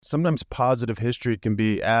sometimes positive history can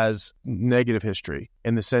be as negative history,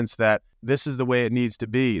 in the sense that this is the way it needs to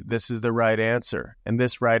be. This is the right answer. And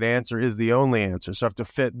this right answer is the only answer. So I have to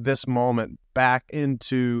fit this moment back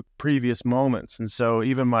into previous moments. And so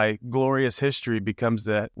even my glorious history becomes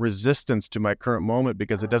the resistance to my current moment,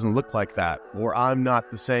 because it doesn't look like that. Or I'm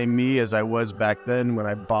not the same me as I was back then when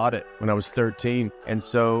I bought it when I was 13. And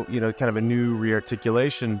so, kind of a new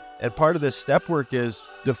rearticulation. And part of this step work is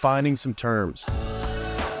defining some terms.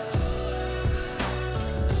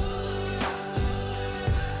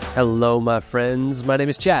 Hello, my friends. My name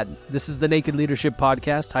is Chad. This is the Naked Leadership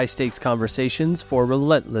Podcast, high-stakes conversations for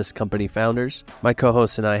relentless company founders. My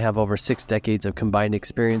co-host and I have over 6 decades of combined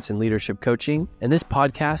experience in leadership coaching, and this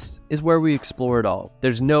podcast is where we explore it all.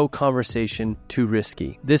 There's no conversation too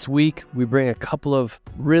risky. This week, we bring a couple of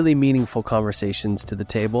really meaningful conversations to the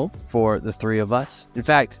table for the three of us. In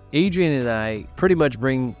fact, Adrian and I pretty much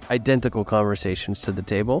bring identical conversations to the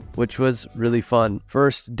table, which was really fun.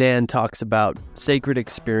 First, Dan talks about sacred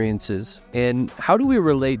experiences. And how do we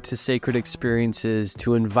relate to sacred experiences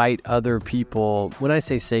to invite other people? When I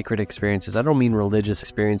say sacred experiences, I don't mean religious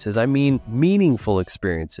experiences. I mean meaningful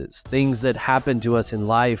experiences, things that happen to us in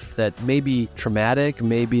life that may be traumatic,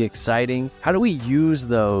 may be exciting. How do we use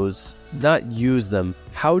those? Not use them.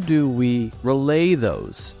 How do we relay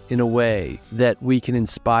those in a way that we can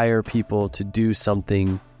inspire people to do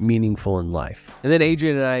something meaningful in life? And then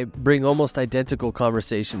Adrian and I bring almost identical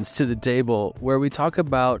conversations to the table where we talk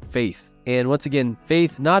about faith. And once again,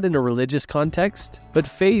 faith not in a religious context, but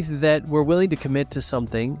faith that we're willing to commit to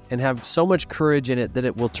something and have so much courage in it that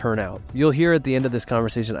it will turn out. You'll hear at the end of this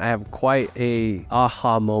conversation, I have quite a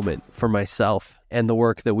aha moment for myself and the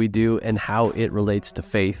work that we do and how it relates to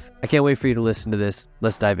faith. I can't wait for you to listen to this.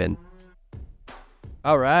 Let's dive in.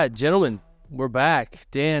 All right, gentlemen, we're back.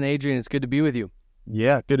 Dan, Adrian, it's good to be with you.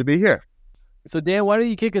 Yeah, good to be here. So Dan, why don't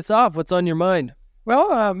you kick us off? What's on your mind?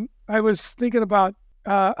 Well, I was thinking about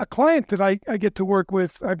a client that I get to work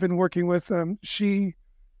with. I've been working with. She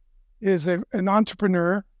is an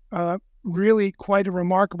entrepreneur, really quite a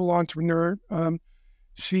remarkable entrepreneur.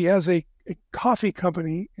 She has a coffee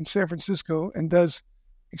company in San Francisco and does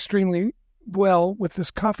extremely well with this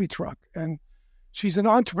coffee truck. And she's an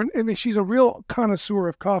entrepreneur. I mean, she's a real connoisseur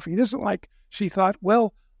of coffee. It isn't like she thought,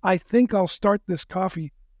 well, I think I'll start this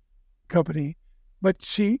coffee company. But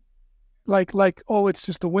she, it's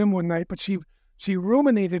just a whim one night. But she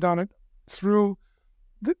ruminated on it through,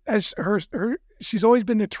 she's always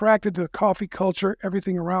been attracted to the coffee culture,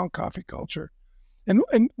 everything around coffee culture.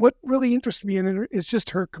 And what really interests me in it is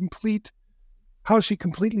just how she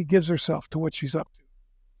completely gives herself to what she's up to.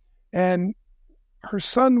 And her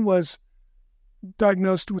son was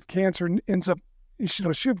diagnosed with cancer and ends up, she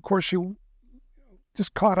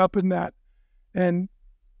just caught up in that. And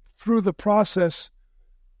through the process,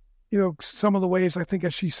 some of the ways, I think,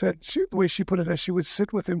 as she said, the way she put it, as she would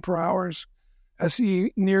sit with him for hours, as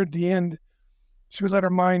he neared the end, she would let her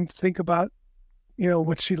mind think about,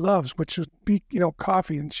 what she loves, which would be,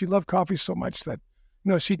 coffee. And she loved coffee so much that,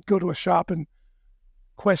 she'd go to a shop and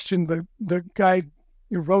question the guy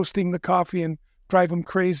roasting the coffee and drive him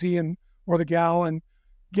crazy, or the gal, and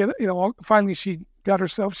get, finally she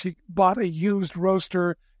bought a used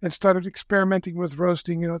roaster and started experimenting with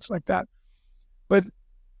roasting, it's like that. But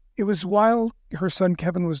it was while her son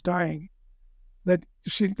Kevin was dying that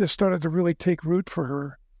this started to really take root for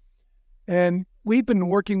her. And we've been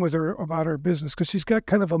working with her about her business because she's got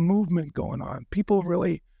kind of a movement going on. People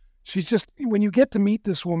really, when you get to meet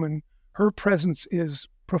this woman, her presence is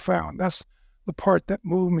profound. That's the part that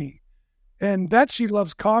moved me. And that she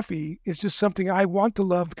loves coffee is just something I want to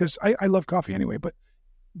love because I love coffee anyway, but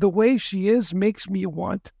the way she is makes me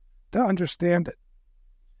want to understand it.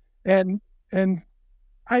 And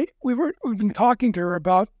we've been talking to her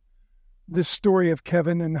about this story of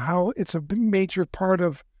Kevin and how it's a major part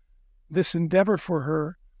of this endeavor for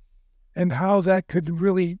her and how that could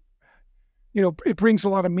really, it brings a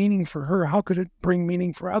lot of meaning for her. How could it bring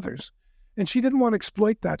meaning for others? And she didn't want to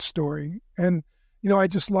exploit that story. And,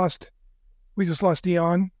 we just lost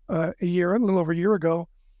Dion a little over a year ago.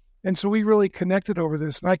 And so we really connected over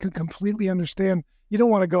this. And I can completely understand. You don't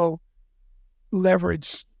want to go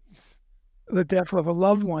leverage the death of a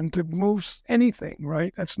loved one to move anything,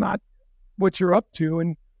 right? That's not what you're up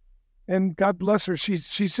to. And God bless her. She's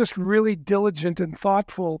just really diligent and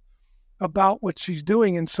thoughtful about what she's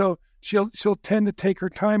doing. And so she'll tend to take her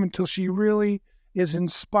time until she really is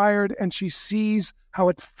inspired and she sees how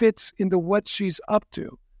it fits into what she's up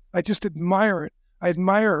to. I just admire it. I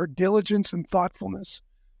admire her diligence and thoughtfulness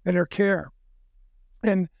and her care.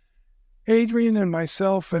 And Adrian and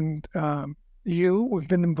myself and you. We've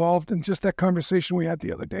been involved in just that conversation we had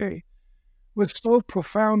the other day. Was so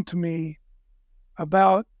profound to me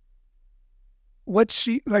about what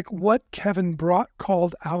Kevin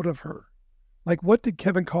called out of her. Like, what did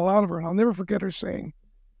Kevin call out of her? And I'll never forget her saying,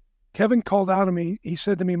 Kevin called out of me. He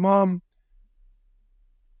said to me, Mom,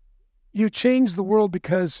 you changed the world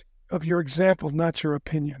because of your example, not your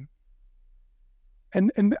opinion.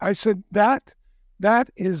 And I said, that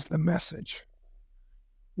is the message.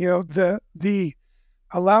 The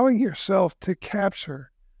allowing yourself to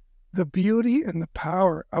capture the beauty and the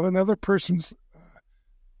power of another person's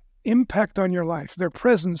impact on your life, their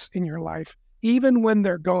presence in your life, even when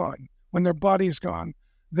they're gone, when their body's gone,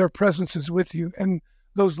 their presence is with you, and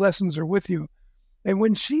those lessons are with you. And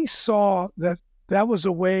when she saw that was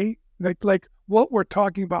a way, like what we're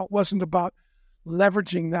talking about wasn't about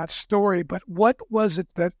leveraging that story, but what was it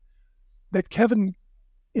that Kevin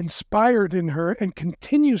inspired in her and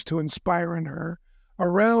continues to inspire in her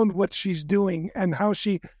around what she's doing and how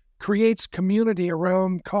she creates community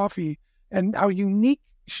around coffee and how unique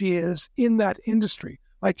she is in that industry.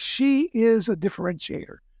 Like, she is a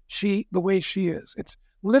differentiator. The way she is, it's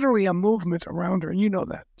literally a movement around her. And you know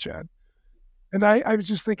that, Chad. And I was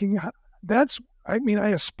just thinking, I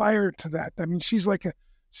aspire to that. I mean, she's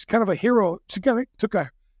kind of a hero. She kind of took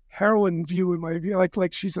a heroine view in my view,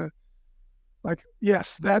 like she's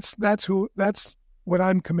yes, that's what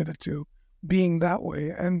I'm committed to, being that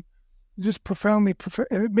way. And just profoundly,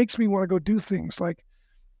 and it makes me want to go do things. Like,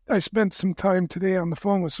 I spent some time today on the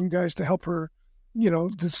phone with some guys to help her,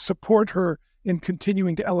 to support her in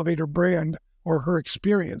continuing to elevate her brand or her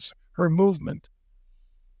experience, her movement.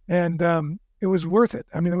 And it was worth it.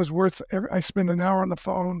 I mean, it was worth, I spent an hour on the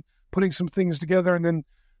phone putting some things together and then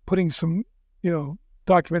putting some,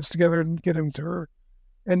 documents together and getting them to her.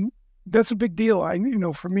 And that's a big deal.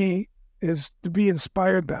 For me, is to be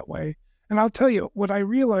inspired that way. And I'll tell you, what I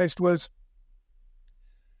realized was,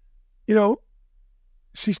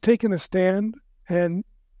 she's taken a stand, and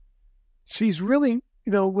she's really,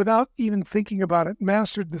 without even thinking about it,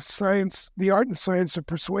 mastered the art and science of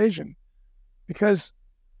persuasion, because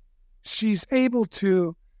she's able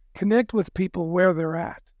to connect with people where they're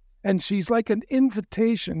at. And she's like an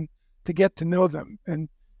invitation to get to know them. And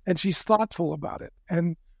she's thoughtful about it.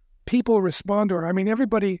 And people respond to her. I mean,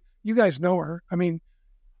 everybody, you guys know her. I mean,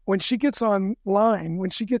 when she gets online, when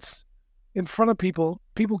she gets in front of people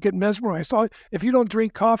get mesmerized. So if you don't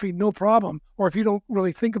drink coffee, no problem. Or if you don't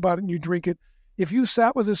really think about it and you drink it, if you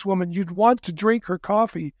sat with this woman, you'd want to drink her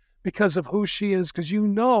coffee because of who she is, because you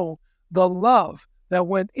know the love that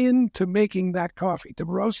went into making that coffee, to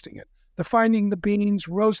roasting it, to finding the beans,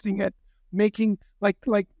 roasting it, making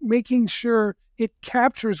making sure it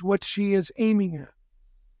captures what she is aiming at.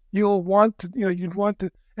 You'll want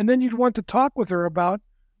to, and then you'd want to talk with her about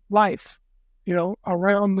life,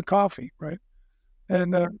 around the coffee, right?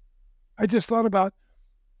 And I just thought about,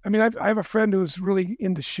 I have a friend who's really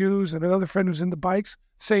into shoes and another friend who's into bikes,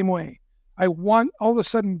 same way. All of a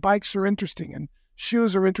sudden bikes are interesting and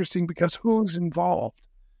shoes are interesting because who's involved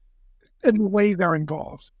and the way they're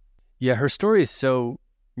involved. Yeah, her story is so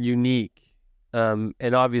unique.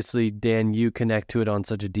 And obviously, Dan, you connect to it on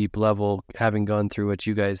such a deep level, having gone through what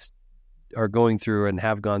you guys are going through and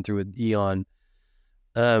have gone through with Eon.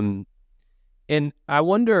 And I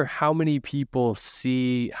wonder how many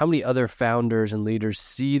other founders and leaders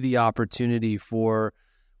see the opportunity for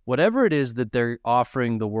whatever it is that they're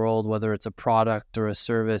offering the world, whether it's a product or a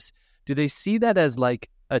service. Do they see that as like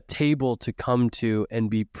a table to come to and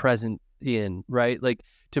be present in, right? Like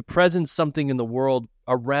to present something in the world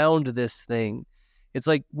around this thing. It's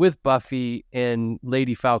like with Buffy and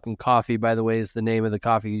Lady Falcon Coffee, by the way, is the name of the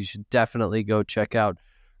coffee. You should definitely go check out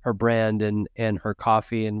her brand and her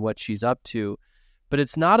coffee and what she's up to. But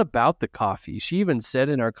it's not about the coffee. She even said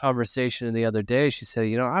in our conversation the other day, she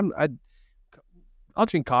said, I'll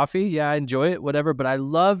drink coffee. Yeah, I enjoy it, whatever. But I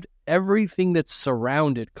loved everything that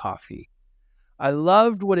surrounded coffee. I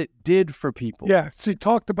loved what it did for people. Yeah, she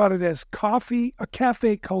talked about it as a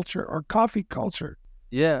cafe culture or coffee culture.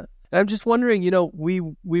 Yeah. And I'm just wondering,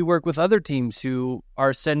 we work with other teams who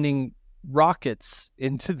are sending rockets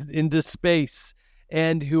into space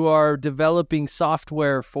and who are developing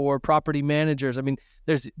software for property managers. I mean,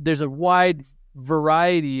 there's a wide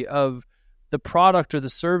variety of the product or the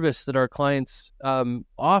service that our clients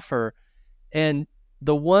offer. And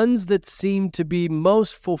the ones that seem to be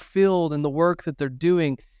most fulfilled in the work that they're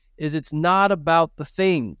doing is it's not about the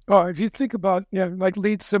thing. Oh, if you think about, like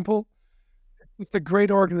Lead Simple, with a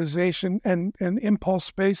great organization and Impulse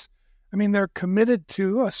Space, I mean, they're committed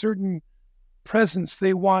to a certain presence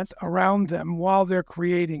they want around them while they're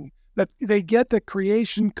creating. That they get that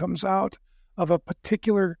creation comes out of a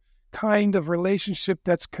particular kind of relationship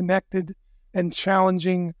that's connected and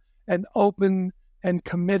challenging and open and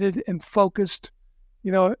committed and focused,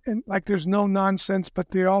 and like there's no nonsense,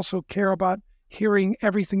 but they also care about hearing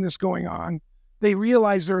everything that's going on. They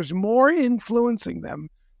realize there's more influencing them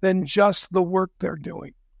than just the work they're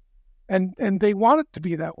doing. And they want it to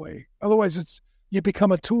be that way. Otherwise, you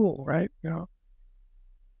become a tool, right?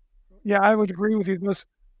 Yeah, I would agree with you.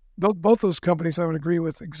 Both those companies I would agree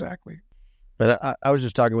with exactly. But I was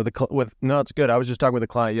just talking it's good. I was just talking with a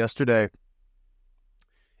client yesterday,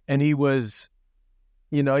 and he was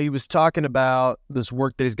talking about this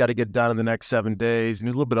work that he's got to get done in the next 7 days, and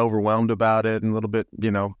he's a little bit overwhelmed about it and a little bit,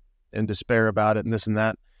 in despair about it and this and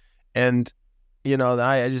that. And,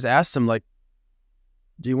 I just asked him, like,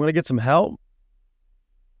 do you want to get some help?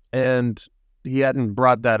 And he hadn't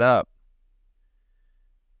brought that up.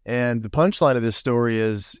 And the punchline of this story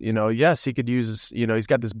is, yes, he could use, he's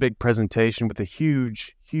got this big presentation with a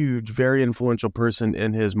huge, very influential person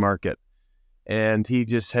in his market. And he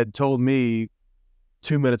just had told me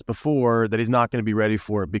 2 minutes before that he's not going to be ready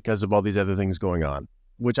for it because of all these other things going on,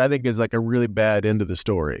 which I think is like a really bad end of the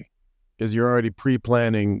story because you're already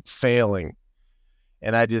pre-planning failing.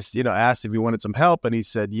 And I just, asked if he wanted some help, and he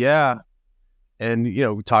said, yeah. And,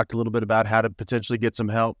 we talked a little bit about how to potentially get some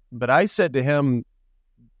help. But I said to him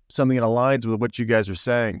something that aligns with what you guys are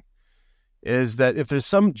saying, is that if there's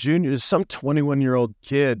some 21-year-old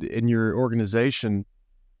kid in your organization,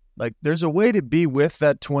 like there's a way to be with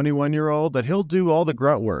that 21-year-old that he'll do all the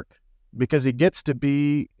grunt work because he gets to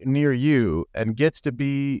be near you and gets to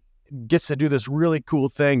do this really cool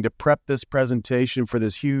thing to prep this presentation for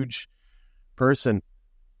this huge person.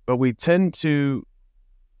 But we tend to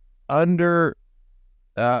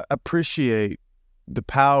appreciate the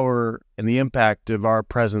power and the impact of our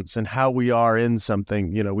presence and how we are in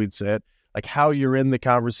something. We'd say it, like how you're in the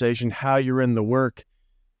conversation, how you're in the work,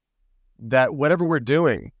 that whatever we're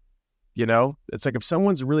doing, it's like if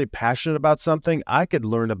someone's really passionate about something, I could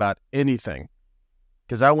learn about anything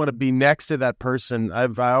because I want to be next to that person. I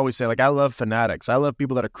always say, like, I love fanatics. I love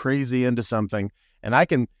people that are crazy into something, and I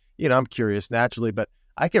can, I'm curious naturally, but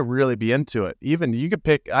I can really be into it. Even you could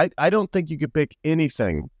pick, I don't think you could pick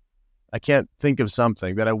anything. I can't think of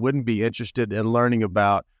something that I wouldn't be interested in learning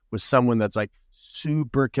about with someone that's like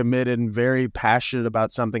super committed and very passionate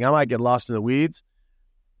about something. I might get lost in the weeds,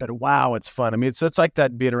 but wow, it's fun. I mean, it's like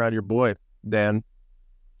that being around your boy, Dan.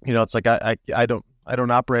 It's like I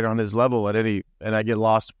don't operate on his level and I get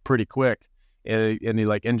lost pretty quick in any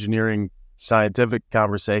like engineering scientific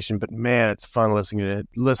conversation. But man, it's fun listening to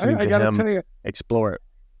him explore it.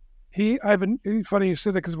 It's funny you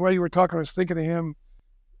said that because while you were talking, I was thinking of him,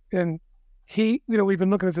 and we've been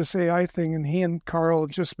looking at this AI thing, and he and Carl have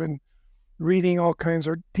just been reading all kinds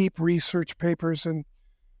of deep research papers. And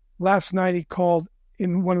last night he called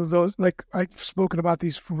in one of those, like I've spoken about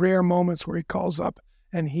these rare moments where he calls up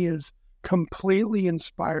and he is completely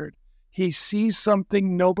inspired. He sees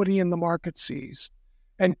something nobody in the market sees.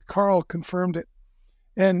 And Carl confirmed it.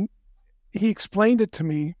 And he explained it to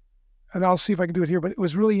me, and I'll see if I can do it here, but it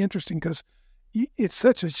was really interesting because it's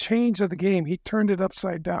such a change of the game. He turned it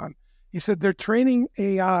upside down. He said they're training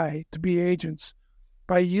AI to be agents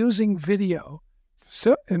by using video.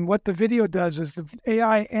 And what the video does is the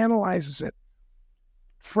AI analyzes it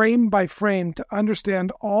frame by frame to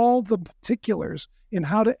understand all the particulars in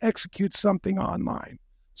how to execute something online.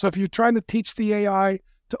 So if you're trying to teach the AI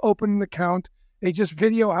to open an account, they just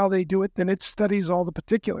video how they do it, then it studies all the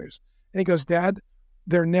particulars. And he goes, Dad,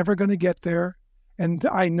 they're never going to get there. And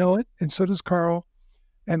I know it, and so does Carl.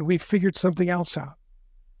 And we figured something else out.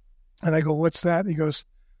 And I go, what's that? And he goes,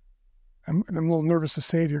 I'm a little nervous to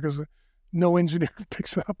say it here because no engineer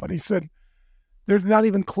picks it up. But he said, they're not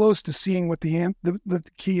even close to seeing what the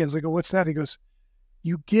key is. I go, what's that? He goes,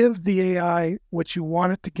 you give the AI what you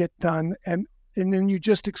want it to get done, and then you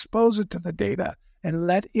just expose it to the data and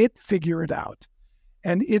let it figure it out.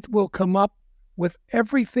 And it will come up with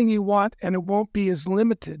everything you want, and it won't be as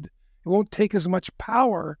limited. It won't take as much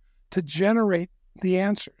power to generate the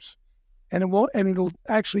answers. And it'll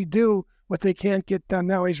actually do what they can't get done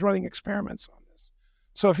now. He's running experiments on this.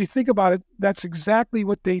 So if you think about it, that's exactly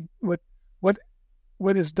what is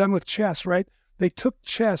done with chess, right? They took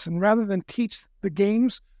chess, and rather than teach the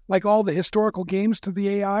games, like all the historical games to the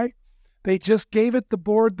AI, they just gave it the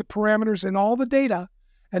board, the parameters, and all the data,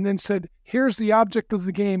 and then said, here's the object of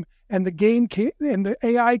the game. And the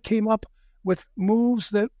AI came up with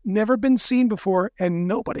moves that never been seen before, and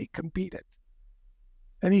nobody can beat it.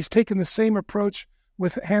 And he's taken the same approach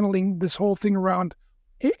with handling this whole thing around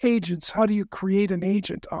agents. How do you create an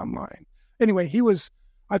agent online? Anyway,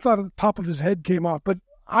 I thought at the top of his head came off, but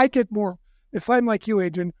I get more if I'm like you,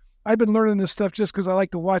 Adrian, I've been learning this stuff just because I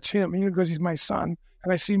like to watch him, because he's my son,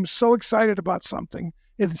 and I see him so excited about something.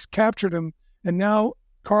 It's captured him, and now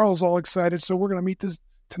Carl's all excited. So we're going to meet this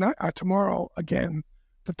tomorrow again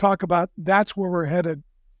to talk about that's where we're headed.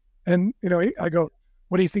 And I go,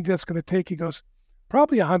 what do you think that's going to take? He goes,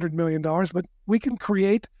 probably $100 million, but we can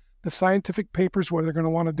create the scientific papers where they're going to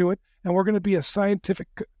want to do it, and we're going to be a scientific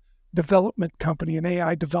development company, an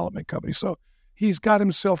AI development company. So he's got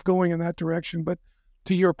himself going in that direction. But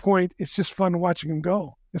to your point, it's just fun watching him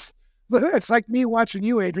go. It's like me watching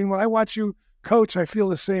you, Adrian. When I watch you coach, I feel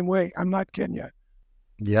the same way. I'm not kidding you.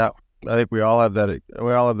 Yeah, I think we all have that.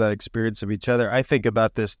 We all have that experience of each other. I think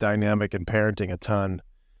about this dynamic in parenting a ton,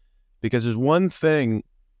 because there's one thing.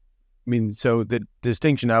 So the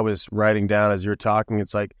distinction I was writing down as you're talking,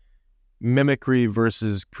 it's like mimicry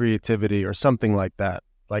versus creativity or something like that.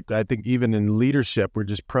 Like, I think even in leadership, we're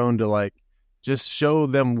just prone to just show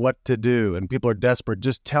them what to do. And people are desperate.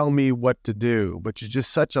 Just tell me what to do, which is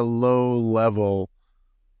just such a low level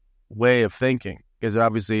way of thinking, because it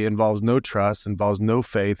obviously involves no trust, involves no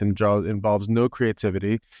faith, and involves no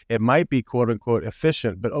creativity. It might be quote unquote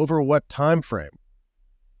efficient, but over what time frame?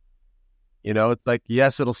 It's like,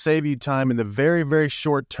 yes, it'll save you time in the very, very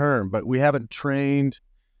short term, but we haven't trained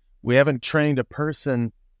a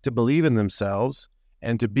person to believe in themselves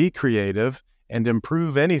and to be creative and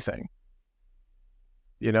improve anything,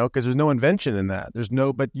 because there's no invention in that.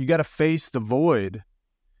 But you got to face the void.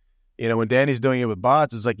 When Danny's doing it with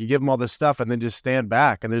bots, it's like you give them all this stuff and then just stand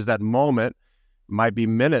back. And there's that moment, might be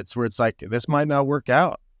minutes, where it's like, this might not work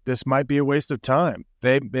out. This might be a waste of time.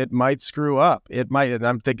 It might screw up. It might, and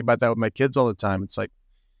I'm thinking about that with my kids all the time. It's like,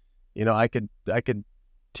 I could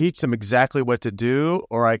teach them exactly what to do,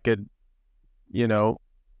 or I could,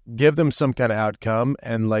 give them some kind of outcome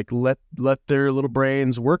and let their little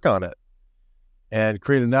brains work on it, and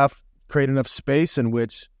create enough space in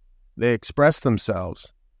which they express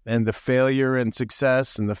themselves, and the failure and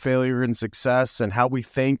success, and and how we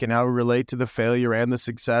think and how we relate to the failure and the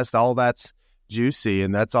success, all that's juicy,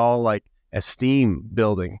 and that's all like esteem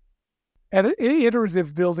building and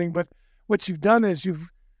iterative building. But what you've done is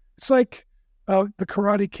it's like the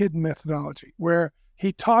Karate Kid methodology, where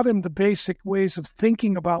he taught him the basic ways of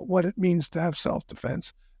thinking about what it means to have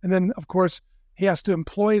self-defense, and then of course he has to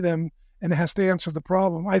employ them and has to answer the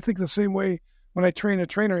problem. I think the same way when I train a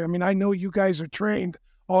trainer. I know you guys are trained.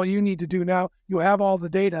 All you need to do now, you have all the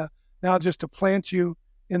data now, just to plant you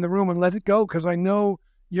in the room and let it go, because I know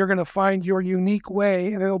you're going to find your unique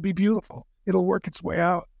way, and it'll be beautiful. It'll work its way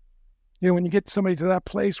out. When you get somebody to that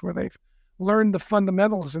place where they've learned the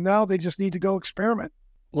fundamentals and now they just need to go experiment.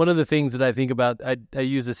 One of the things that I think about, I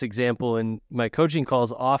use this example in my coaching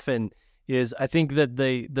calls often, is I think that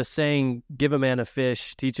the saying, give a man a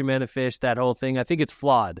fish, teach a man a fish, that whole thing, I think it's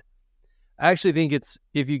flawed. I actually think it's,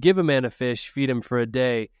 if you give a man a fish, feed him for a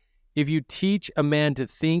day. If you teach a man to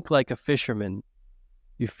think like a fisherman,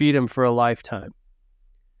 you feed him for a lifetime.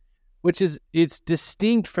 It's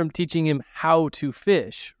distinct from teaching him how to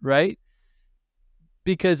fish, right?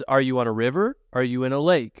 Because are you on a river? Are you in a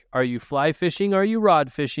lake? Are you fly fishing? Are you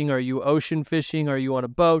rod fishing? Are you ocean fishing? Are you on a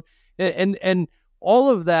boat? And all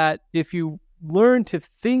of that, if you learn to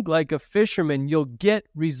think like a fisherman, you'll get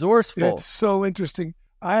resourceful. It's so interesting.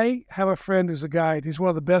 I have a friend who's a guide. He's one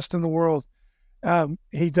of the best in the world.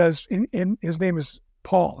 He does, his name is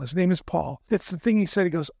Paul. His name is Paul. That's the thing he said. He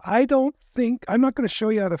goes, I'm not going to show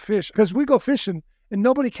you how to fish, because we go fishing and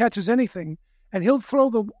nobody catches anything. And he'll throw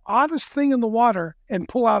the oddest thing in the water and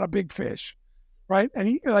pull out a big fish, right?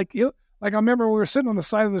 And I remember we were sitting on the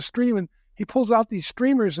side of the stream, and he pulls out these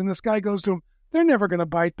streamers, and this guy goes to him, they're never going to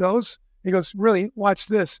bite those. He goes, really? Watch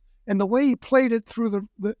this. And the way he played it through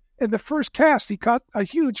in the first cast, he caught a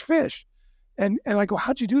huge fish. And I go,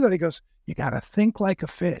 how'd you do that? He goes, you got to think like a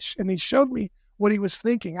fish. And he showed me what he was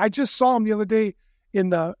thinking. I just saw him the other day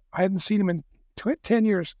I hadn't seen him in 10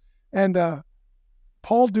 years. And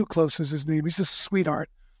Paul Duclos is his name. He's just a sweetheart.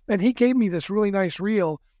 And he gave me this really nice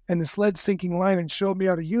reel and this lead sinking line and showed me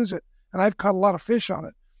how to use it. And I've caught a lot of fish on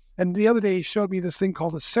it. And the other day he showed me this thing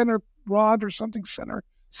called a center rod or something,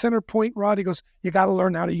 center point rod. He goes, you got to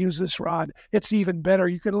learn how to use this rod. It's even better.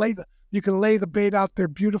 You can lay the bait out there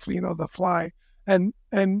beautifully, the fly. And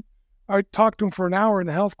I talked to him for an hour in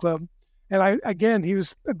the health club. And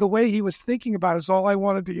the way he was thinking about it is all I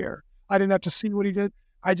wanted to hear. I didn't have to see what he did.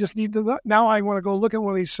 I just need to, now I want to go look at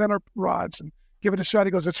one of these center rods and give it a shot.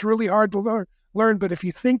 He goes, it's really hard to learn, but if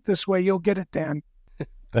you think this way, you'll get it, Dan.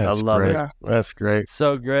 That's I love great. it. Yeah. That's great.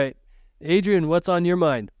 So great. Adrian, what's on your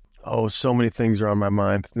mind? Oh, so many things are on my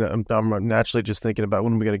mind. I'm naturally just thinking about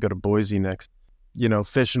when are we going to go to Boise next?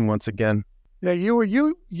 Fishing once again. Yeah,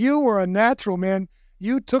 you were a natural, man.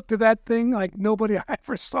 You took to that thing like nobody I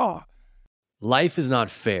ever saw. Life is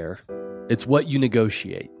not fair. It's what you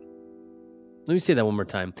negotiate. Let me say that one more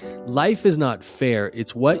time. Life is not fair.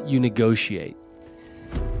 It's what you negotiate.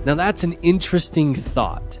 Now that's an interesting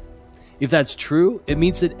thought. If that's true, it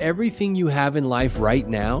means that everything you have in life right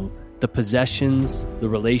now, the possessions, the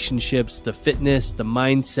relationships, the fitness, the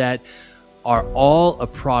mindset, are all a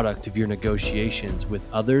product of your negotiations with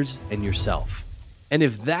others and yourself. And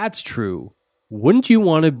if that's true, wouldn't you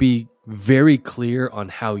want to be very clear on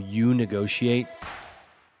how you negotiate?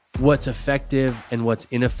 What's effective and what's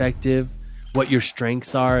ineffective? What your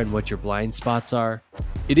strengths are and what your blind spots are?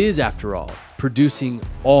 It is, after all, producing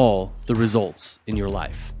all the results in your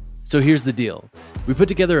life. So here's the deal. We put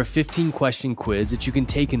together a 15-question quiz that you can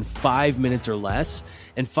take in 5 minutes or less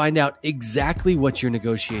and find out exactly what your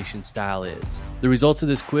negotiation style is. The results of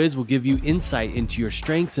this quiz will give you insight into your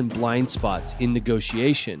strengths and blind spots in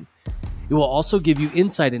negotiation. It will also give you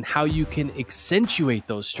insight in how you can accentuate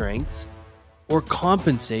those strengths or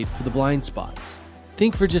compensate for the blind spots.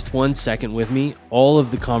 Think for just 1 second with me all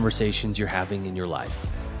of the conversations you're having in your life.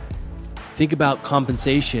 Think about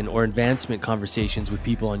compensation or advancement conversations with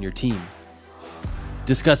people on your team,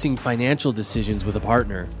 discussing financial decisions with a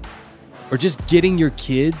partner, or just getting your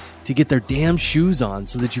kids to get their damn shoes on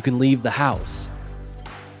so that you can leave the house.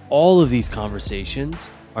 All of these conversations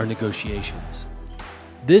are negotiations.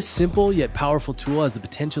 This simple yet powerful tool has the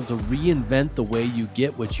potential to reinvent the way you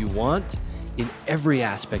get what you want in every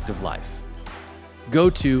aspect of life. Go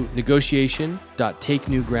to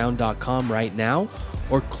negotiation.takenewground.com right now,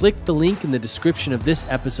 or click the link in the description of this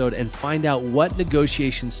episode and find out what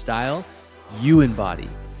negotiation style you embody.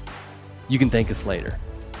 You can thank us later.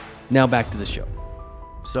 Now back to the show.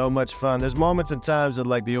 So much fun. There's moments and times that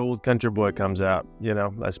like the old country boy comes out. You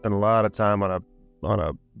know, I spent a lot of time on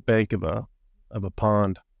a bank of a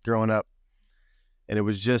pond growing up, and I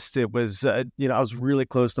was really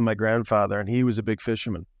close to my grandfather, and he was a big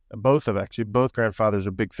fisherman. Both grandfathers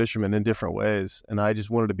are big fishermen in different ways, and I just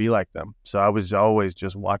wanted to be like them. So I was always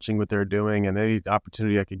just watching what they're doing, and any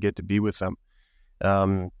opportunity I could get to be with them.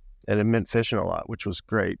 And it meant fishing a lot, which was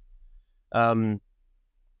great. Just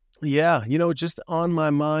on my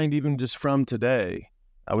mind, even just from today,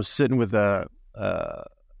 I was sitting with a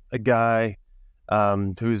guy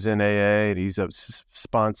who's in AA, and he's a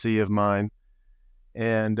sponsee of mine.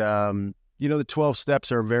 And, the 12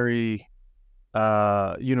 steps are very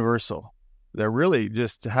universal. They're really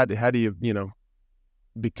just how do you,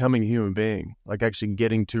 becoming a human being, like actually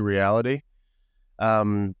getting to reality,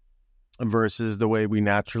 versus the way we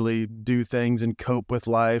naturally do things and cope with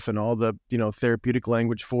life and all the, therapeutic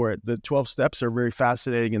language for it. The 12 steps are very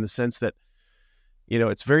fascinating in the sense that,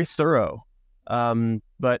 it's very thorough,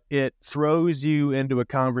 but it throws you into a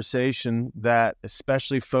conversation that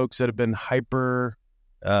especially folks that have been hyper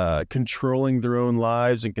controlling their own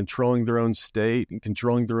lives and controlling their own state and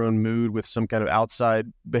controlling their own mood with some kind of outside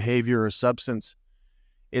behavior or substance.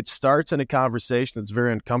 It starts in a conversation that's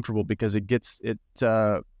very uncomfortable because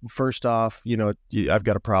first off, I've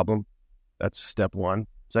got a problem. That's step one.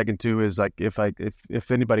 Second two is like, if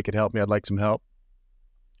anybody could help me, I'd like some help,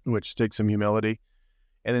 which takes some humility.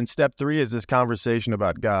 And then step three is this conversation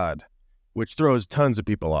about God, which throws tons of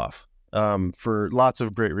people off. For lots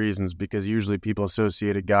of great reasons, because usually people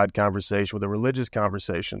associate a God conversation with a religious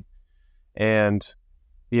conversation. And, so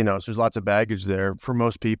there's lots of baggage there for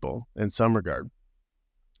most people in some regard.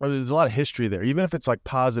 Or there's a lot of history there, even if it's like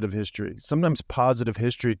positive history. Sometimes positive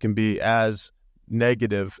history can be as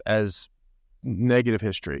negative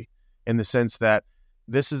history, in the sense that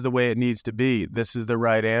this is the way it needs to be. This is the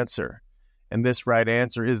right answer. And this right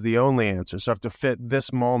answer is the only answer. So I have to fit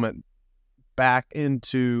this moment back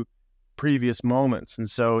into previous moments. And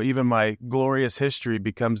so even my glorious history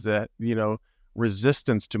becomes the,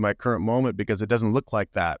 resistance to my current moment because it doesn't look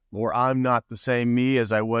like that. Or I'm not the same me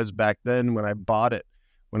as I was back then when I bought it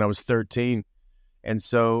when I was 13. And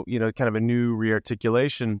so, kind of a new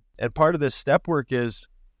rearticulation. And part of this step work is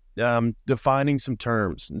defining some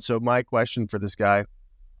terms. And so my question for this guy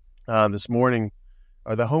this morning,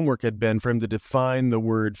 or the homework had been for him to define the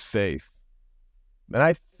word faith. And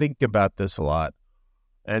I think about this a lot.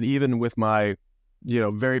 And even with my,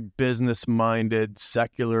 very business-minded,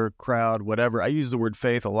 secular crowd, whatever, I use the word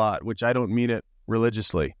faith a lot, which I don't mean it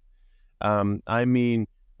religiously. I mean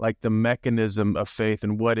like the mechanism of faith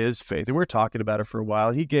and what is faith. And we're talking about it for a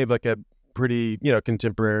while. He gave like a pretty,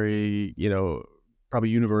 contemporary, probably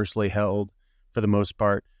universally held for the most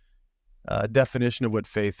part, definition of what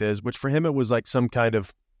faith is, which for him it was like some kind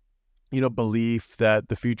of, belief that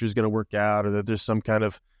the future is going to work out, or that there's some kind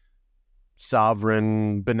of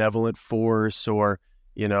sovereign, benevolent force, or,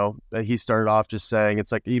 he started off just saying,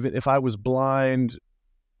 it's like, even if I was blind,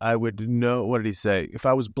 I would know, what did he say? If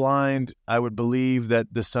I was blind, I would believe that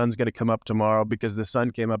the sun's going to come up tomorrow because the sun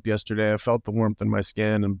came up yesterday. I felt the warmth in my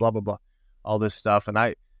skin and blah, blah, blah, all this stuff. And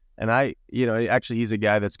I, actually, he's a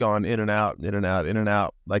guy that's gone in and out,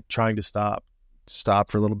 like trying to stop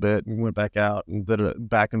for a little bit and went back out and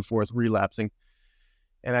back and forth, relapsing.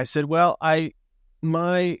 And I said, well,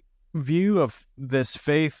 my view of this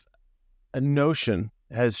faith notion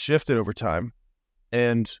has shifted over time.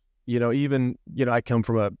 And, I come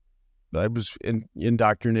from I was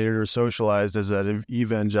indoctrinated or socialized as an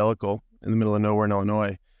evangelical in the middle of nowhere in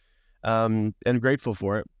Illinois, and grateful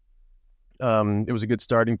for it. It was a good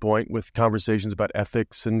starting point with conversations about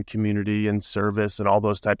ethics and community and service and all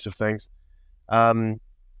those types of things.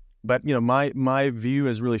 But my view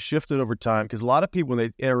has really shifted over time, because a lot of people,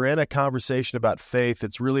 when they are in a conversation about faith,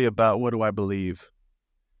 it's really about, what do I believe?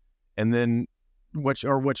 And then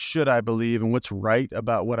what should I believe, and what's right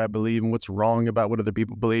about what I believe, and what's wrong about what other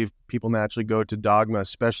people believe. People naturally go to dogma,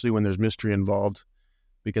 especially when there's mystery involved,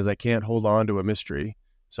 because I can't hold on to a mystery.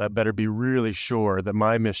 So I better be really sure that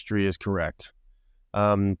my mystery is correct,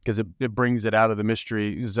 because it brings it out of the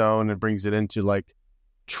mystery zone and brings it into like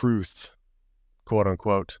truth, quote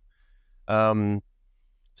unquote.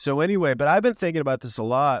 So anyway, but I've been thinking about this a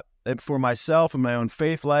lot, and for myself and my own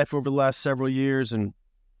faith life over the last several years, and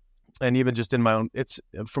even just in my own, it's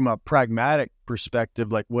from a pragmatic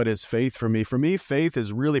perspective, like, what is faith for me? For me, faith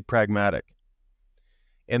is really pragmatic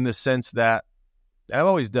in the sense that I've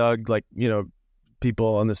always dug, like,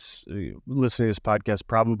 people on this, listening to this podcast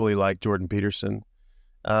probably like Jordan Peterson,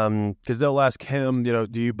 because they'll ask him, do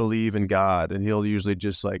you believe in God? And he'll usually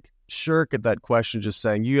just like shirk at that question, just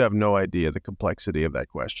saying, you have no idea the complexity of that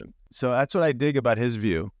question. So that's what I dig about his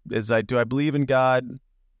view, is do I believe in God?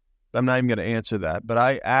 I'm not even going to answer that, but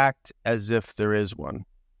I act as if there is one.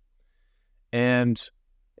 And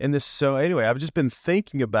so anyway, I've just been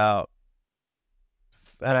thinking about,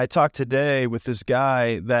 and I talked today with this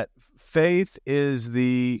guy, that faith is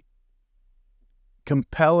the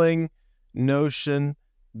compelling notion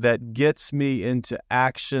that gets me into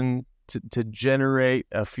action to generate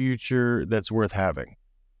a future that's worth having.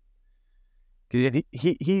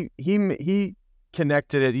 He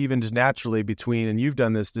connected it even just naturally between, and you've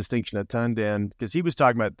done this distinction a ton, Dan, because he was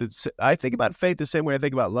talking about this. I think about faith the same way I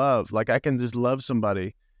think about love. Like, I can just love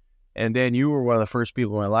somebody. And Dan, you were one of the first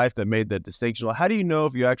people in my life that made that distinction. Well, how do you know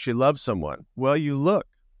if you actually love someone? Well, you look.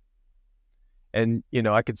 And,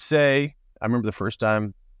 I could say, I remember the first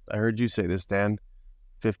time I heard you say this, Dan,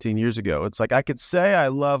 15 years ago. It's like, I could say I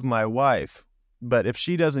love my wife, but if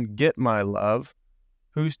she doesn't get my love,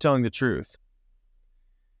 who's telling the truth?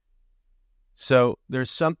 So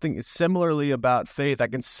there's something similarly about faith. I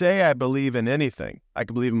can say I believe in anything. I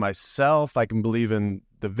can believe in myself. I can believe in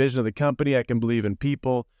the vision of the company. I can believe in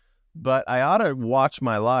people. But I ought to watch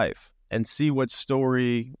my life and see what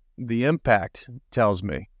story the impact tells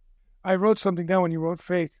me. I wrote something down when you wrote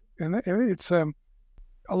faith, and it's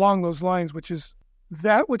along those lines, which is,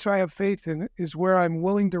 that which I have faith in is where I'm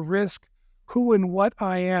willing to risk who and what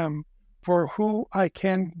I am for who I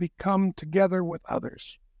can become together with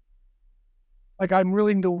others. Like, I'm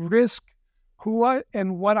willing to risk who I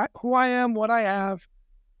am, what I have,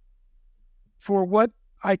 for what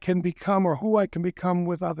I can become or who I can become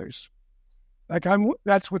with others. Like,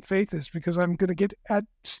 that's what faith is, because I'm going to get at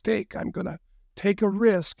stake. I'm going to take a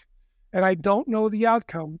risk, and I don't know the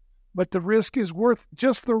outcome, but the risk is worth,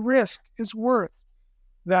 just the risk is worth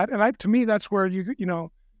that. And to me, that's where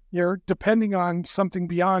you're depending on something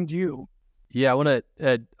beyond you. Yeah, I want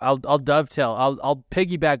to. I'll dovetail. I'll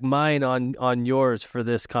piggyback mine on yours for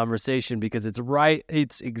this conversation, because it's right.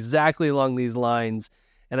 It's exactly along these lines.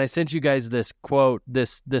 And I sent you guys this quote,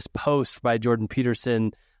 this post by Jordan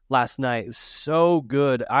Peterson last night. It was so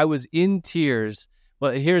good. I was in tears.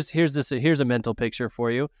 Well, here's a mental picture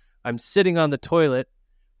for you. I'm sitting on the toilet,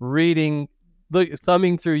 reading,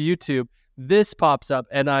 thumbing through YouTube. This pops up,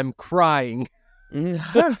 and I'm crying.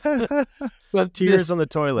 But tears on the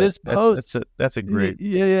toilet. This post, that's a great.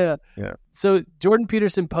 Yeah. So Jordan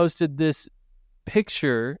Peterson posted this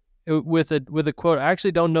picture with a quote. I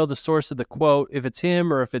actually don't know the source of the quote, if it's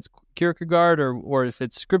him or if it's Kierkegaard or if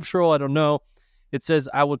it's scriptural. I don't know. It says,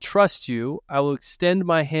 "I will trust you. I will extend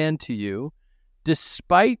my hand to you,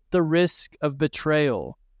 despite the risk of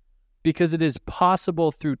betrayal, because it is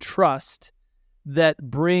possible through trust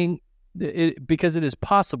because it is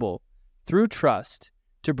possible through trust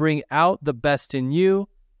to bring out the best in you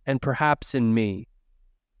and perhaps in me."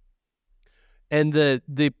 And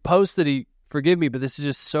the post that he, forgive me, but this is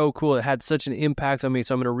just so cool. It had such an impact on me,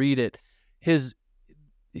 so I'm going to read it.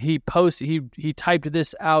 he typed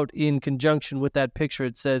this out in conjunction with that picture.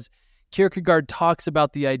 It says, Kierkegaard talks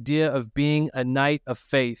about the idea of being a knight of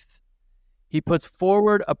faith. He puts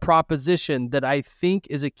forward a proposition that I think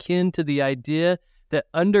is akin to the idea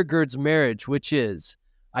that undergirds marriage, which is,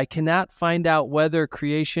 I cannot find out whether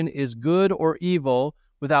creation is good or evil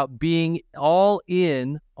without being all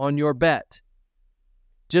in on your bet.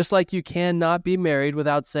 Just like you cannot be married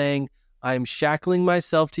without saying, I'm shackling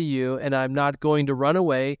myself to you and I'm not going to run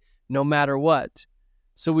away no matter what.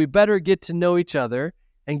 So we better get to know each other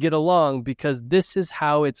and get along because this is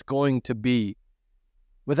how it's going to be.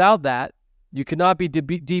 Without that, you cannot be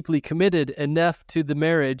deeply committed enough to the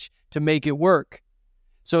marriage to make it work.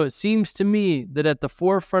 So it seems to me that at the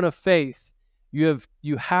forefront of faith,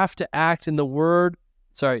 you have to act in the world.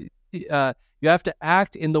 You have to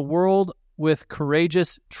act in the world with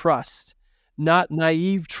courageous trust, not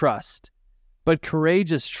naive trust, but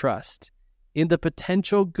courageous trust in the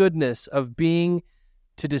potential goodness of being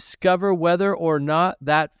to discover whether or not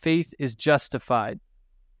that faith is justified.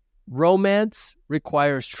 Romance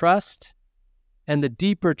requires trust, and the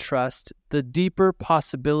deeper trust, the deeper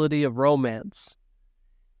possibility of romance.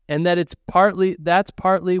 And that's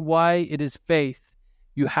partly why it is faith.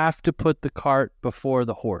 You have to put the cart before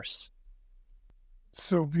the horse.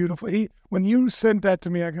 So beautiful. When you sent that to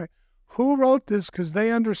me, I go, who wrote this? Because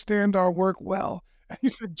they understand our work well. And he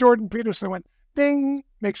said, Jordan Peterson. I went, ding,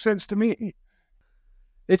 makes sense to me.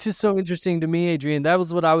 It's just so interesting to me, Adrian. That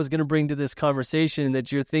was what I was going to bring to this conversation,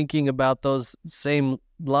 that you're thinking about those same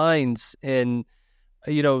lines. And, I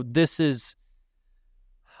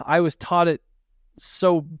was taught it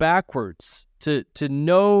so backwards to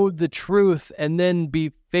know the truth and then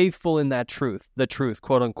be faithful in that truth, the truth,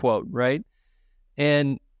 quote unquote, right?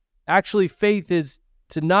 And actually faith is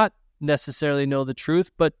to not necessarily know the truth,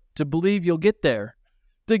 but to believe you'll get there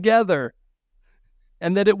together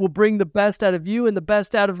and that it will bring the best out of you and the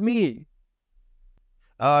best out of me.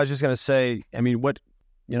 I was just going to say, I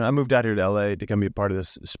moved out here to LA to come be a part of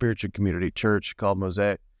this spiritual community church called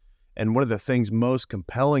Mosaic. And one of the things most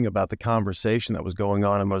compelling about the conversation that was going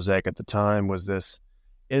on in Mosaic at the time was this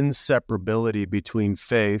inseparability between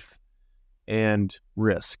faith and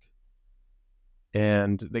risk.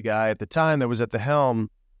 And the guy at the time that was at the helm,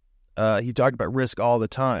 he talked about risk all the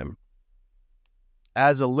time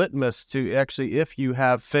as a litmus to actually, if you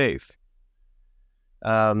have faith,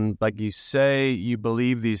 like you say you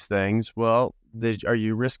believe these things, well, are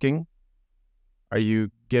you risking? Are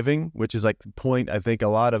you giving? Which is like the point, I think, a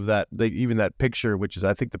lot of that, even that picture, which is,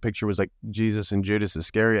 I think the picture was like Jesus and Judas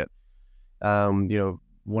Iscariot,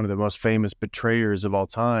 one of the most famous betrayers of all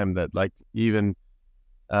time, that like even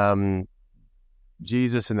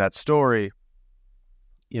Jesus in that story,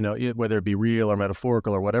 whether it be real or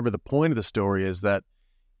metaphorical or whatever, the point of the story is that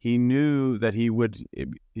he knew that he would,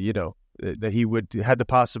 had the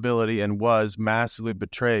possibility and was massively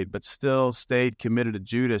betrayed, but still stayed committed to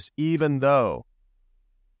Judas, even though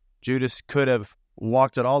Judas could have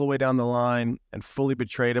walked it all the way down the line and fully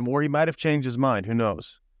betrayed him, or he might have changed his mind, who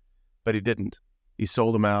knows? But he didn't. He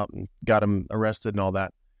sold him out and got him arrested and all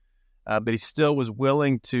that. But he still was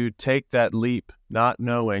willing to take that leap, not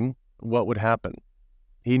knowing what would happen.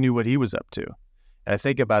 He knew what he was up to. And I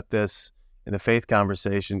think about this in the faith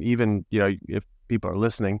conversation, even, if people are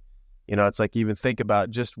listening, it's like, even think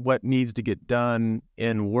about just what needs to get done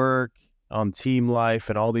in work, on team life,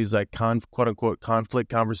 and all these like quote unquote conflict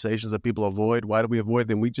conversations that people avoid. Why do we avoid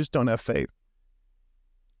them? We just don't have faith.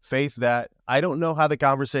 Faith that I don't know how the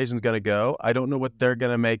conversation's going to go. I don't know what they're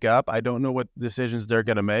going to make up. I don't know what decisions they're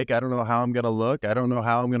going to make. I don't know how I'm going to look. I don't know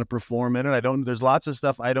how I'm going to perform in it. There's lots of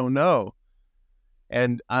stuff I don't know.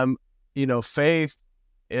 And faith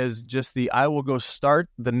is just I will go start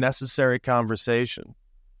the necessary conversation.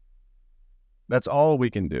 That's all we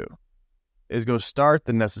can do, is go start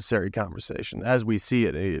the necessary conversation as we see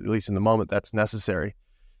it, at least in the moment that's necessary.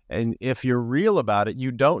 And if you're real about it,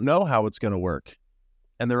 you don't know how it's going to work.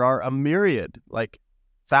 And there are a myriad, like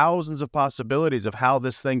thousands of possibilities of how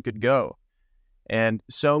this thing could go. And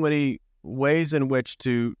so many ways in which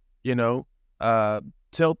to,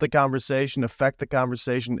 tilt the conversation, affect the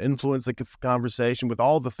conversation, influence the conversation with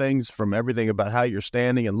all the things, from everything about how you're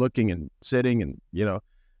standing and looking and sitting and,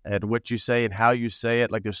 and what you say and how you say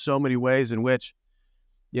it. Like there's so many ways in which,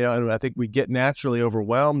 and I think we get naturally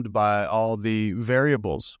overwhelmed by all the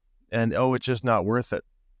variables and, it's just not worth it.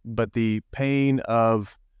 But the pain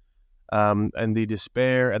of, and the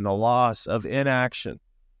despair and the loss of inaction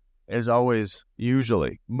is always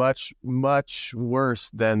usually much, much worse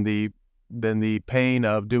than the pain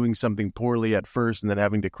of doing something poorly at first and then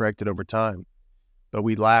having to correct it over time. But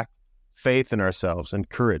we lack faith in ourselves and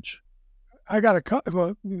courage. I got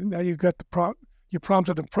now you've got the prompt. You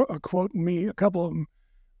prompted a quote in me, a couple of them.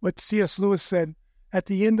 What C.S. Lewis said, at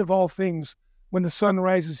the end of all things, when the sun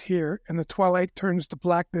rises here and the twilight turns to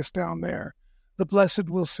blackness down there, the blessed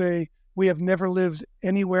will say, we have never lived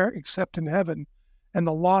anywhere except in heaven, and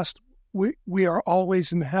the lost, we are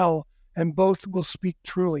always in hell, and both will speak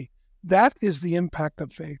truly. That is the impact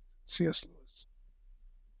of faith, C.S. Lewis.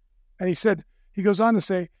 And he goes on to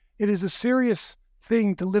say, it is a serious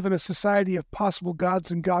thing to live in a society of possible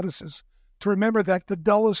gods and goddesses, to remember that the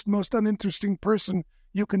dullest, most uninteresting person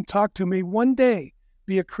you can talk to may one day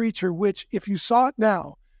be a creature which, if you saw it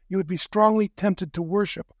now, you would be strongly tempted to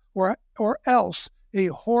worship, or else a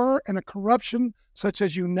horror and a corruption such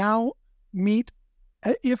as you now meet,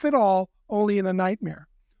 if at all, only in a nightmare.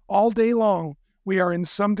 All day long, we are in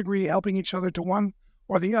some degree helping each other to one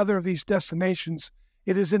or the other of these destinations.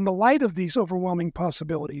 It is in the light of these overwhelming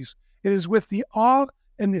possibilities, it is with the awe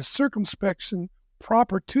and the circumspection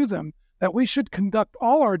proper to them that we should conduct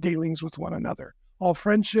all our dealings with one another, all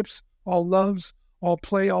friendships, all loves, all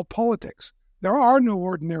play, all politics. There are no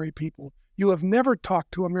ordinary people. You have never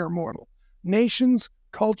talked to a mere mortal. Nations,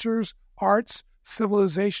 cultures, arts,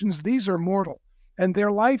 civilizations, these are mortal, and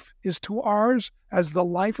their life is to ours as the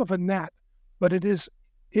life of a gnat. But it is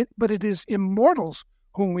immortals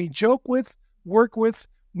whom we joke with, work with,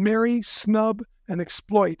 marry, snub, and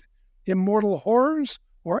exploit, immortal horrors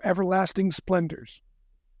or everlasting splendors.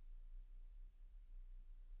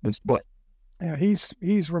 Yeah,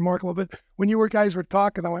 he's remarkable. But when you guys were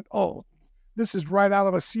talking, I went, oh, this is right out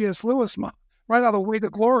of a C.S. Lewis, right out of Way to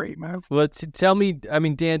Glory, man. Well, tell me, I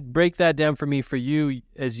mean, Dan, break that down for me, for you,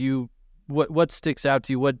 as you, what sticks out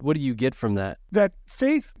to you? What do you get from that? That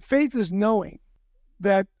faith is knowing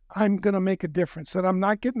that I'm going to make a difference, that I'm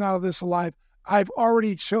not getting out of this alive. I've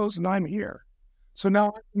already chosen I'm here. So now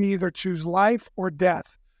I can either choose life or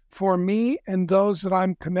death for me and those that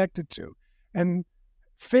I'm connected to. And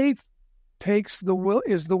faith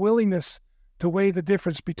is the willingness to weigh the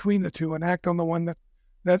difference between the two and act on the one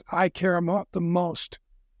that I care about the most.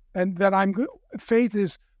 And that faith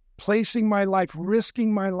is placing my life,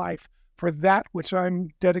 risking my life for that which I'm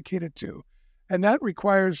dedicated to. And that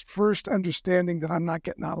requires first understanding that I'm not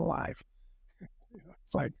getting out alive.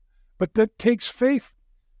 But that takes faith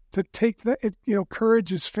to take that.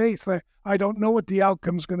 Courage is faith. I don't know what the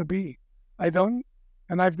outcome's going to be. And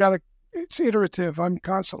it's iterative. I'm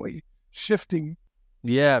constantly shifting.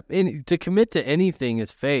 Yeah, and to commit to anything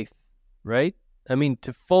is faith, right? I mean,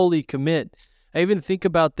 to fully commit. I even think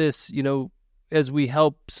about this, as we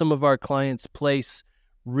help some of our clients place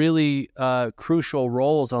really crucial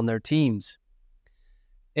roles on their teams.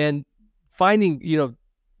 And finding,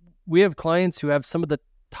 we have clients who have some of the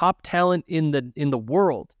top talent in the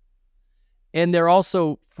world, and they're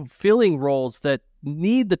also fulfilling roles that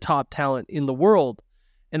need the top talent in the world.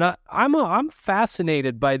 And I'm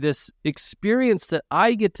fascinated by this experience that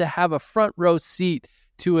I get to have a front row seat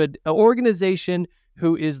to an organization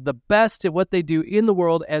who is the best at what they do in the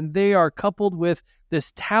world, and they are coupled with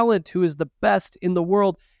this talent who is the best in the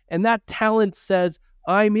world. And that talent says,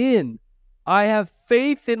 I'm in. I have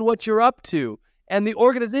faith in what you're up to. And the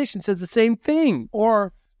organization says the same thing.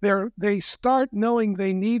 Or they start knowing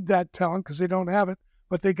they need that talent because they don't have it,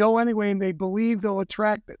 but they go anyway and they believe they'll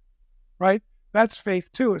attract it, right? That's faith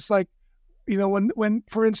too. It's like, when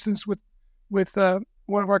for instance, with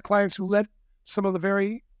one of our clients who let some of the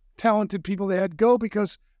very talented people they had go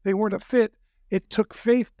because they weren't a fit, it took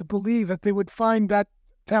faith to believe that they would find that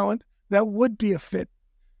talent that would be a fit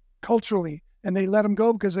culturally. And they let them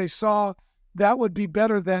go because they saw that would be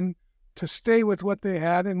better than to stay with what they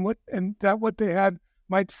had, and that what they had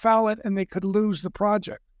might foul it and they could lose the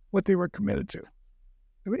project, what they were committed to.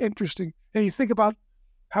 Interesting. And you think about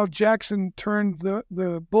how Jackson turned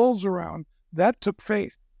the Bulls around. That took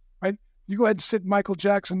faith, right? You go ahead and sit Michael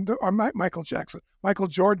Jordan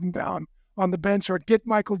down on the bench, or get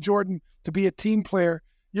Michael Jordan to be a team player.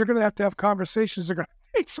 You're going to have conversations that are going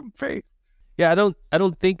to take some faith. Yeah, I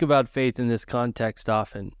don't think about faith in this context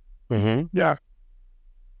often. Mm-hmm. Yeah.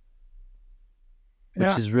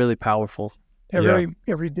 Which is really powerful.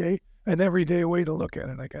 Every day, an everyday way to look at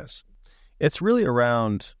it, I guess. It's really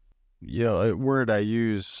around, a word I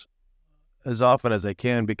use as often as I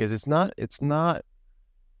can, because it's not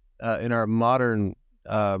in our modern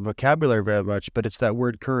vocabulary very much, but it's that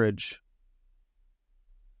word courage.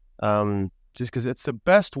 Just because it's the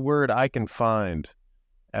best word I can find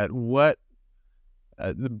at what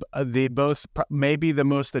maybe the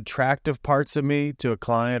most attractive parts of me to a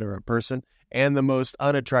client or a person, and the most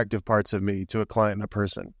unattractive parts of me to a client and a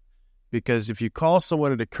person. Because if you call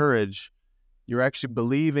someone into courage, you're actually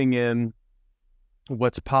believing in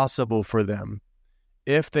what's possible for them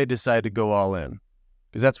if they decide to go all in.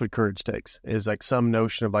 Because that's what courage takes, is like some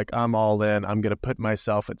notion of like, I'm all in, I'm going to put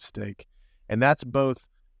myself at stake. And that's both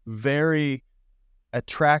very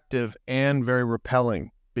attractive and very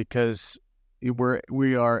repelling, because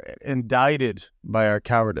we are indicted by our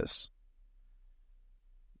cowardice.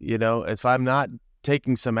 You know, if I'm not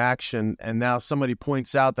taking some action and now somebody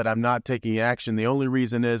points out that I'm not taking action, the only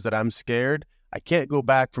reason is that I'm scared, I can't go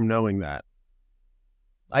back from knowing that.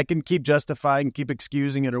 I can keep justifying, keep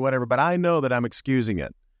excusing it or whatever, but I know that I'm excusing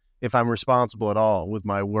it if I'm responsible at all with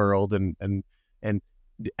my world and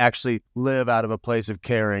actually live out of a place of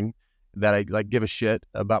caring, that I like give a shit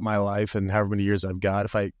about my life and however many years I've got.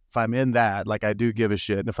 If I'm in that, like I do give a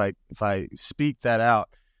shit, and if I speak that out,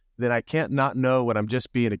 then I can't not know when I'm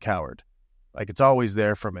just being a coward. Like it's always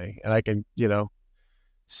there for me, and I can, you know.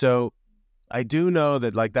 So I do know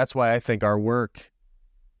that, like, that's why I think our work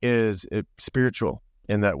is spiritual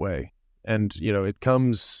in that way. And, you know, it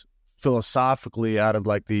comes philosophically out of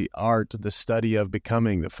like the art, the study of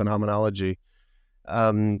becoming, the phenomenology.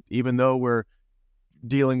 Even though we're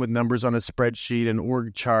dealing with numbers on a spreadsheet and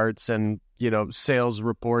org charts and, you know, sales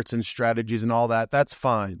reports and strategies and all that, that's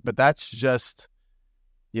fine. But that's just,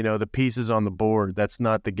 you know, the pieces on the board. That's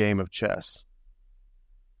not the game of chess.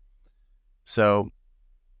 So,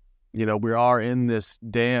 you know, we are in this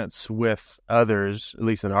dance with others, at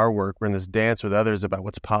least in our work, we're in this dance with others about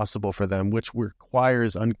what's possible for them, which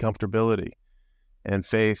requires uncomfortability. And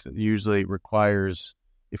faith usually requires,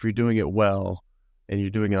 if you're doing it well and you're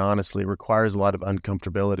doing it honestly, requires a lot of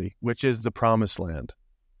uncomfortability, which is the promised land.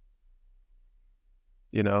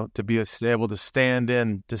 You know, to be able to stand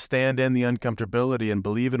in the uncomfortability and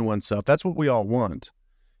believe in oneself. That's what we all want,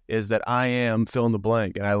 is that I am fill in the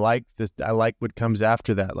blank. And I like what comes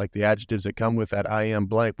after that, like the adjectives that come with that I am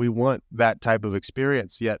blank. We want that type of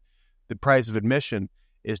experience, yet the price of admission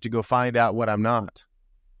is to go find out what I'm not.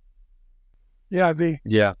 Yeah.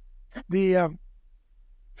 The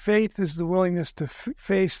faith is the willingness to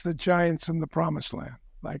face the giants in the promised land.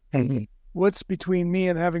 Like, what's between me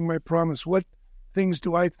and having my promise? What things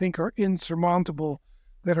do I think are insurmountable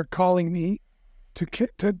that are calling me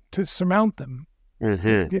to surmount them,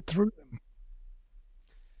 get through them?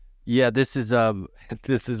 Yeah, this is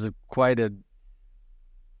quite an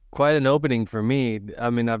opening for me. I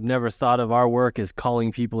mean, I've never thought of our work as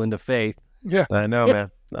calling people into faith. Yeah, I know,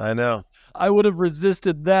 man. I know. I would have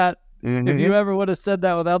resisted that. If you ever would have said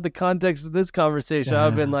that without the context of this conversation, I'd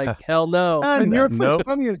have been like, hell no. And what's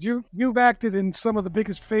funny is you've acted in some of the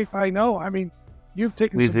biggest faith I know. I mean, you've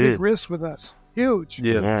taken some big risks with us. Huge.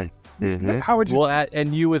 Yeah. How would you? Well,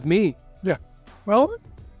 and you with me. Yeah. Well,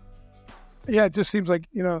 yeah, it just seems like,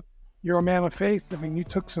 you know, you're a man of faith. I mean, you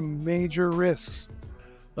took some major risks.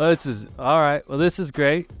 Well, this is all right. Well, this is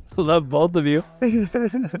great. Love both of you.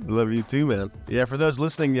 Love you too, man. Yeah, for those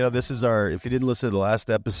listening, you know, this is if you didn't listen to the last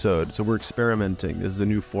episode, so we're experimenting. This is a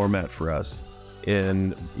new format for us,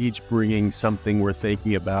 in each bringing something we're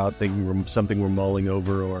thinking about, something we're mulling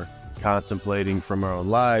over or contemplating from our own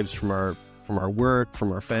lives, from our work,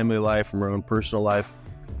 from our family life, from our own personal life.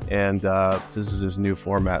 And this is this new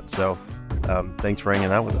format. So thanks for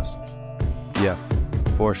hanging out with us. Yeah,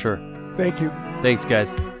 for sure. Thank you. Thanks,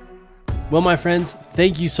 guys. Well, my friends,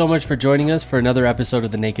 thank you so much for joining us for another episode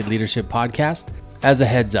of the Naked Leadership Podcast. As a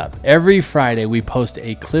heads up, every Friday we post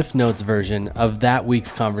a Cliff Notes version of that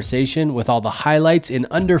week's conversation with all the highlights in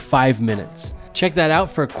under 5 minutes. Check that out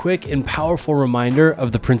for a quick and powerful reminder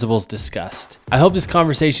of the principles discussed. I hope this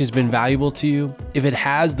conversation has been valuable to you. If it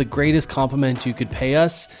has, the greatest compliment you could pay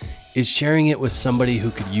us is sharing it with somebody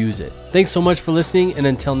who could use it. Thanks so much for listening, and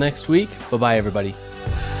until next week, bye-bye, everybody.